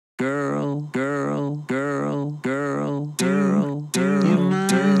girl, girl, girl, girl, girl, girl,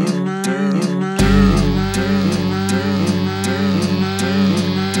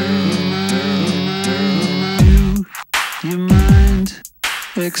 Do you mind?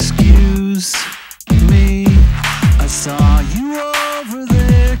 Excuse me, I saw you over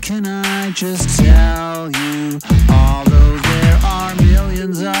there. Can I just tell you, although there are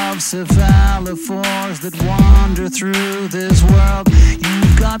millions of cephalophores that wander through this world,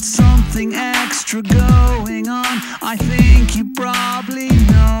 you've got something extra going on. I think you probably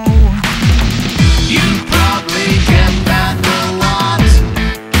know. You probably get that a lot.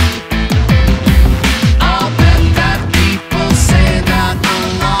 I'll bet that people say that a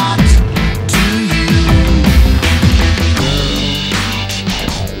lot to you.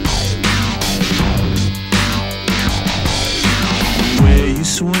 Where you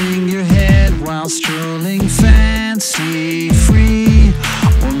swing your head while strolling fancy free,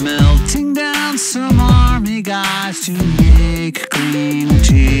 or melting down some army guys to make green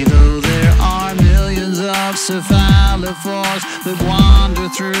tea. Though there are millions of cephalophores that wander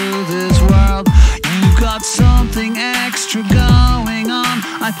through this world, you've got something extra going on.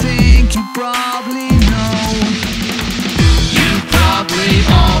 I think you probably know. You probably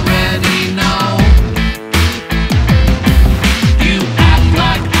already know.